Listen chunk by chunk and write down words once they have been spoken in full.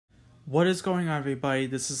What is going on, everybody?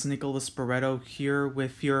 This is Nicholas Barreto here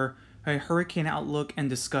with your hurricane outlook and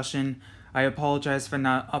discussion. I apologize for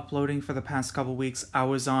not uploading for the past couple weeks. I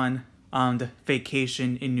was on the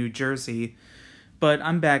vacation in New Jersey, but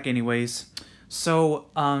I'm back anyways. So,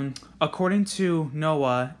 according to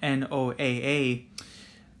NOAA, NOAA,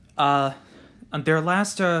 their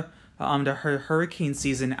last the hurricane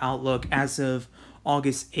season outlook as of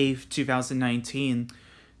August 8th, 2019,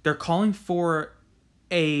 they're calling for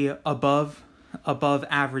a above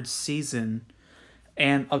average season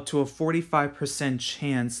and up to a 45%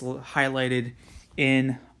 chance highlighted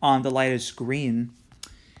in on the lightest green.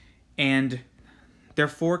 And their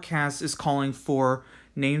forecast is calling for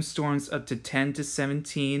named storms up to 10 to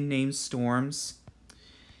 17 named storms,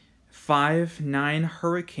 9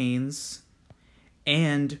 hurricanes,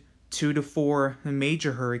 and 2 to 4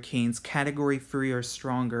 major hurricanes, category 3 or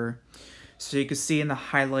stronger. So you can see in the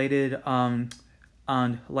highlighted on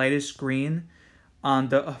lightest green on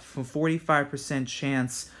the 45%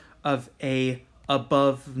 chance of a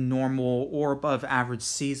above normal or above average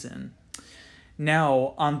season.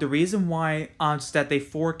 Now, the reason why that they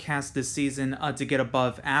forecast this season to get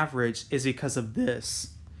above average is because of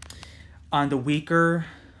this. On the weaker,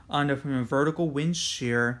 on the vertical wind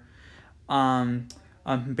shear,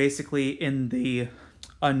 basically in the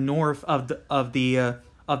north of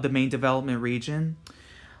the main development region,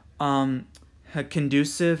 a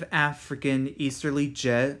conducive African easterly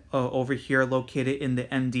jet over here located in the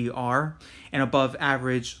MDR, and above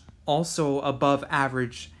average, also above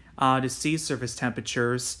average the sea surface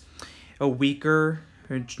temperatures, a weaker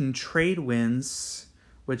trade winds,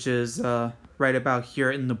 which is right about here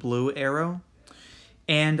in the blue arrow,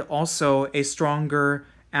 and also a stronger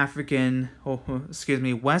West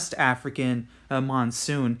African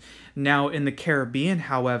monsoon. Now in the Caribbean,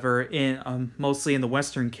 however, in mostly in the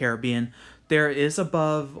Western Caribbean, there is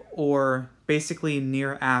above or basically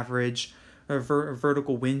near average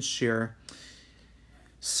vertical wind shear.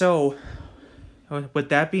 So, with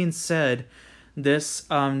that being said, this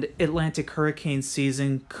Atlantic hurricane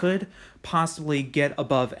season could possibly get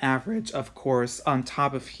above average, of course, on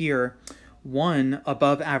top of here. One,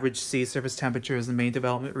 above average sea surface temperatures in the main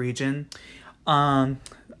development region. On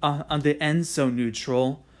the end zone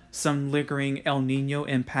neutral, some lingering El Niño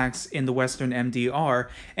impacts in the western MDR,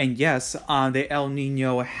 and yes, the El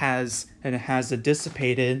Niño has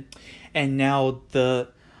dissipated, and now the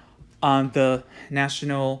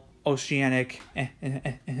National Oceanic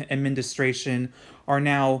Administration are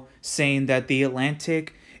now saying that the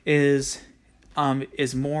Atlantic is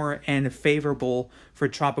more and favorable for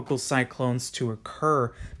tropical cyclones to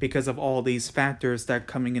occur because of all these factors that are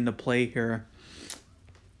coming into play here.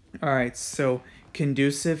 All right, so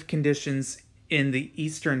conducive conditions in the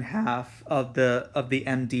eastern half of the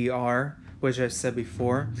MDR, which I said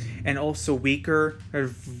before, and also weaker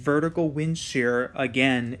vertical wind shear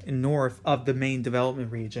again north of the main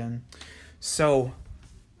development region. So,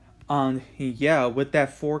 yeah, with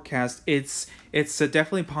that forecast, it's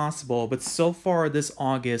definitely possible. But so far this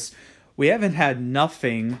August, we haven't had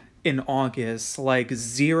nothing in August, like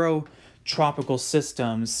 0 tropical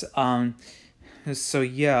systems. So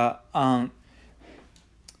yeah,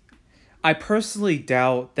 I personally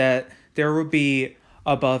doubt that there will be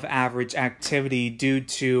above average activity due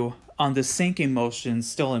to the sinking motion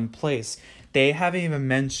still in place. They haven't even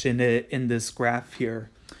mentioned it in this graph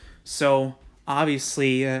here. So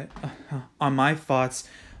obviously, on my thoughts,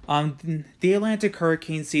 the Atlantic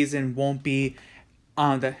hurricane season won't be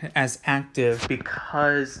as active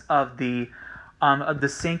because of the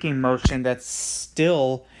sinking motion that's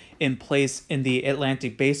still in place in the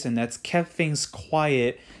Atlantic basin that's kept things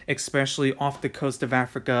quiet, especially off the coast of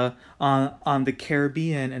Africa, on the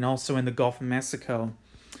Caribbean, and also in the Gulf of Mexico.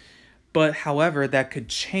 But however, that could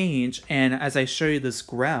change, and as I show you this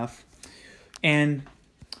graph, and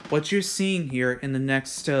what you're seeing here in the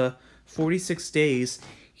next 46 days,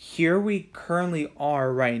 here we currently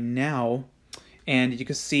are right now, and you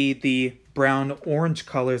can see the brown-orange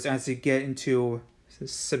colors as you get into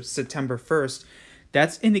September 1st.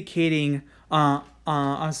 That's indicating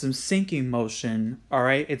some sinking motion, all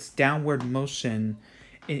right? It's downward motion,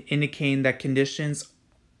 indicating that conditions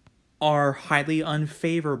are highly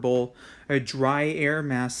unfavorable, dry air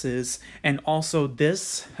masses, and also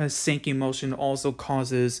this sinking motion also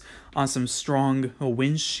causes some strong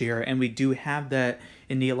wind shear, and we do have that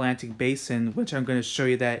in the Atlantic basin, which I'm going to show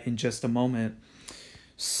you that in just a moment.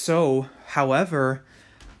 So, however,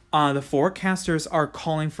 the forecasters are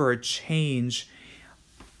calling for a change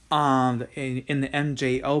in the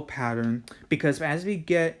MJO pattern, because as we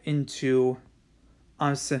get into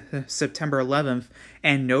on September 11th,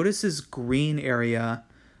 and notice this green area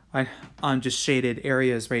just shaded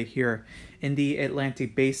areas right here in the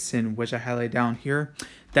Atlantic basin, which I highlight down here,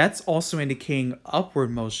 that's also indicating upward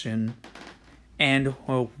motion. And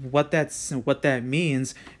what that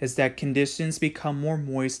means is that conditions become more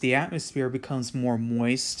moist, the atmosphere becomes more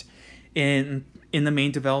moist in the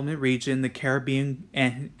main development region, the Caribbean,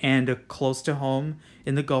 and close to home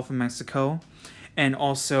in the Gulf of Mexico, and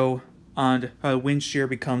also wind shear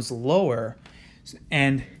becomes lower,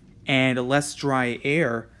 and less dry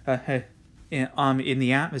air in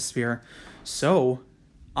the atmosphere. So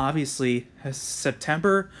obviously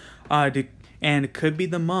September and it could be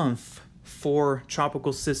the month for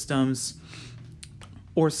tropical systems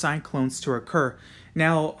or cyclones to occur.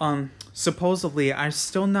 Now, supposedly, I'm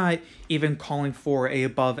still not even calling for a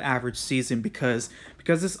above average season because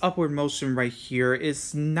this upward motion right here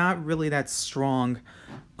is not really that strong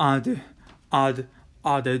to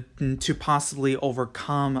possibly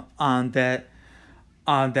overcome that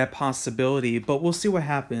possibility. But we'll see what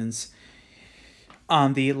happens.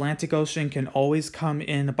 The Atlantic Ocean can always come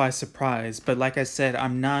in by surprise, but like I said,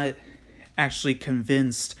 I'm not actually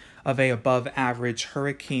convinced of a above average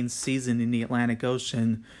hurricane season in the Atlantic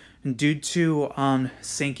Ocean due to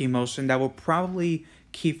sinking motion that will probably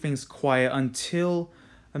keep things quiet until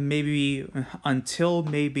maybe on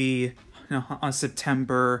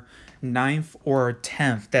September 9th or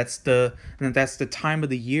 10th. That's the time of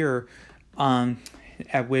the year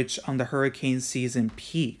at which the hurricane season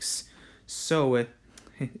peaks. So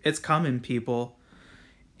it's coming, people.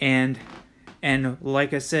 And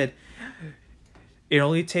like I said, it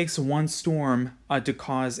only takes one storm to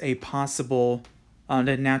cause a possible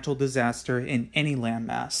natural disaster in any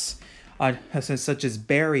landmass, such as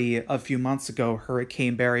Barry a few months ago,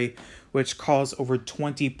 Hurricane Barry, which caused over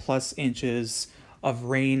 20 plus inches of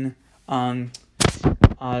rain. I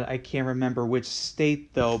can't remember which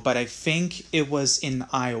state though, but I think it was in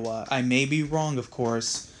Iowa. I may be wrong, of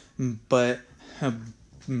course, but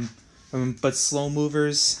slow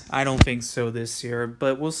movers, I don't think so this year,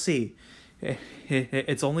 but we'll see.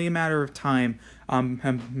 It's only a matter of time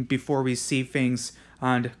before we see things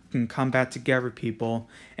come back together, people,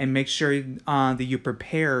 and make sure that you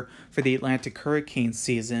prepare for the Atlantic hurricane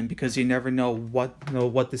season, because you never know what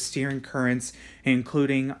the steering currents,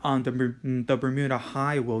 including the Bermuda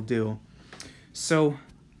High, will do. So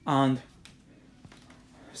what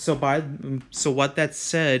that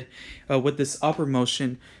said, with this upper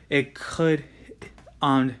motion, it could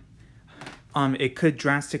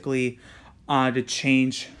drastically to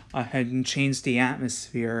change the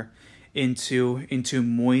atmosphere into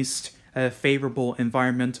moist, favorable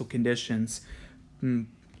environmental conditions.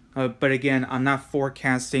 But again, I'm not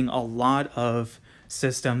forecasting a lot of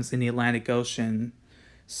systems in the Atlantic Ocean,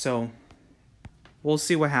 so we'll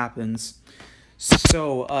see what happens.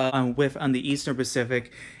 So with the Eastern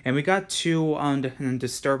Pacific, and we got two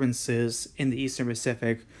disturbances in the Eastern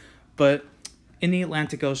Pacific, but in the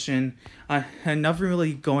Atlantic Ocean, nothing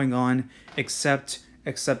really going on except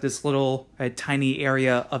this little tiny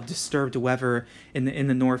area of disturbed weather in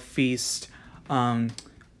the northeast, in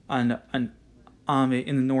the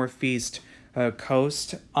northeast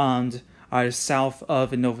coast, south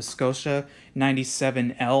of Nova Scotia,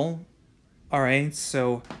 97L. All right,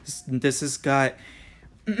 so this has got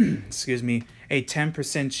excuse me, a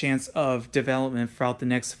 10% chance of development throughout the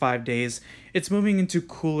next 5 days. It's moving into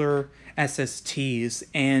cooler SSTs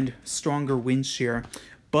and stronger wind shear.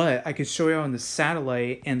 But I can show you on the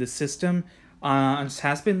satellite, and the system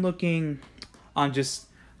has been looking just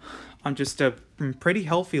a pretty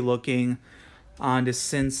healthy looking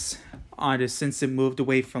since it moved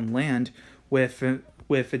away from land with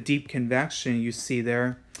a deep convection you see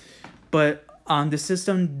there. But the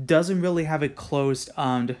system doesn't really have a closed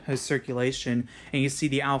circulation, and you see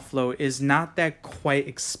the outflow is not that quite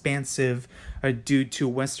expansive due to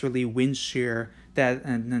westerly wind shear that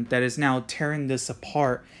is now tearing this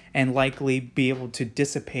apart and likely be able to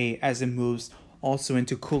dissipate as it moves also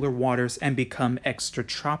into cooler waters and become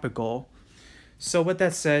extratropical. So with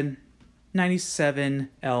that said,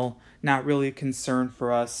 97L, not really a concern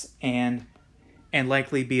for us, and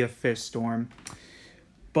likely be a fish storm.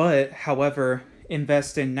 But however,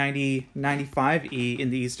 invest in 95E in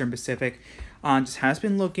the Eastern Pacific just has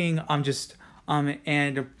been looking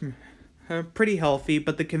pretty healthy,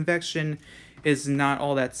 but the convection is not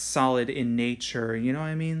all that solid in nature, you know what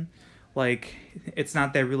I mean? Like, it's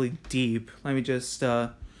not that really deep. Let me just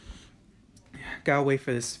gotta wait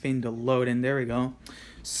for this thing to load, and there we go.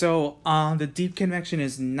 So the deep convection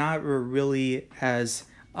is not really as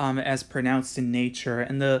pronounced in nature,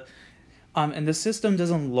 and the system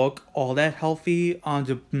doesn't look all that healthy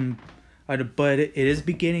but it is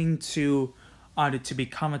beginning to to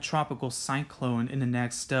become a tropical cyclone in the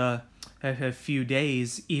next a few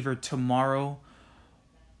days, either tomorrow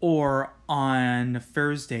or on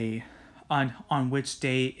Thursday, on which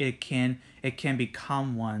day it can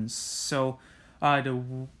become one. So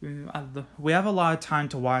we have a lot of time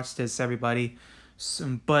to watch this, everybody.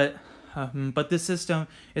 But this system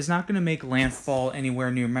is not going to make landfall anywhere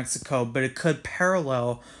near Mexico, but it could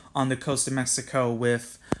parallel on the coast of Mexico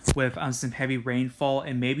with some heavy rainfall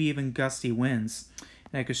and maybe even gusty winds.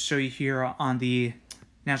 And I could show you here on the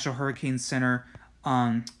National Hurricane Center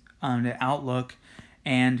on the outlook,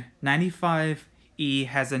 and 95E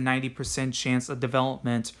has a 90% chance of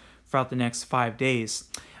development throughout the next 5 days.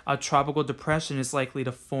 A tropical depression is likely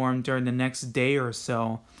to form during the next day or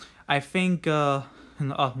so. I think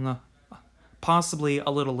possibly a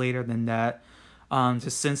little later than that,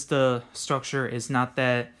 since the structure is not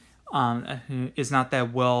that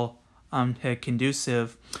well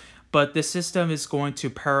conducive. But the system is going to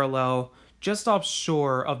parallel just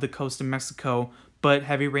offshore of the coast of Mexico, but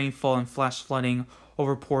heavy rainfall and flash flooding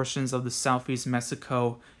over portions of the southeast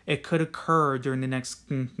Mexico. It could occur during the next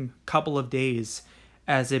couple of days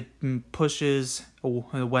as it pushes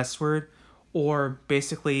westward, or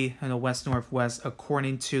basically in the west-northwest,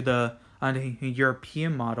 according to the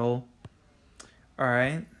European model. All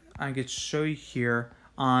right, I could show you here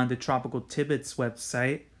on the Tropical Tidbits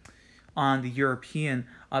website. On the European,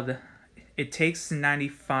 it takes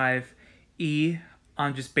 95E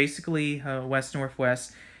on just basically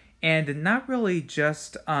west-northwest, and not really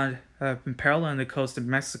just paralleling the coast of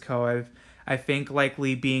Mexico. I think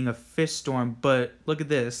likely being a fish storm, but look at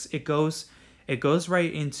this. It goes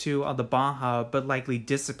right into the Baja, but likely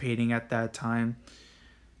dissipating at that time.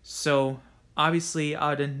 So obviously,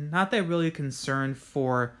 not that really concerned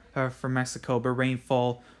for Mexico, but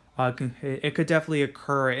rainfall, it could definitely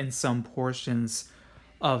occur in some portions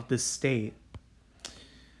of the state.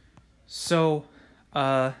 So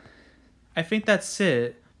I think that's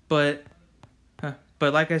it. But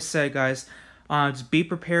like I said, guys, just be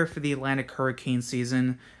prepared for the Atlantic hurricane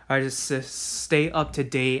season. Just stay up to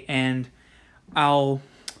date, and I'll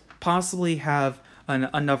possibly have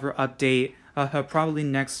another update probably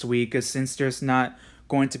next week, since there's not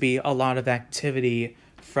going to be a lot of activity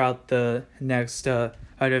throughout the next a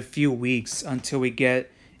few weeks until we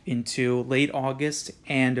get into late August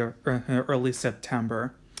and early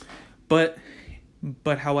September. But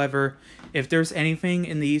however, if there's anything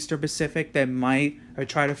in the Eastern Pacific that might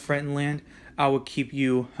try to threaten land, I will keep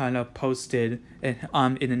you posted in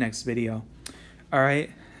the next video. All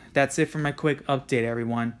right, that's it for my quick update,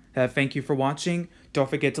 everyone. Thank you for watching. Don't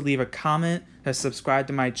forget to leave a comment, subscribe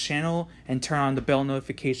to my channel, and turn on the bell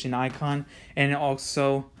notification icon, and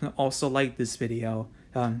also like this video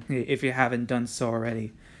if you haven't done so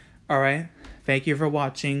already. All right, thank you for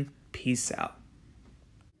watching. Peace out.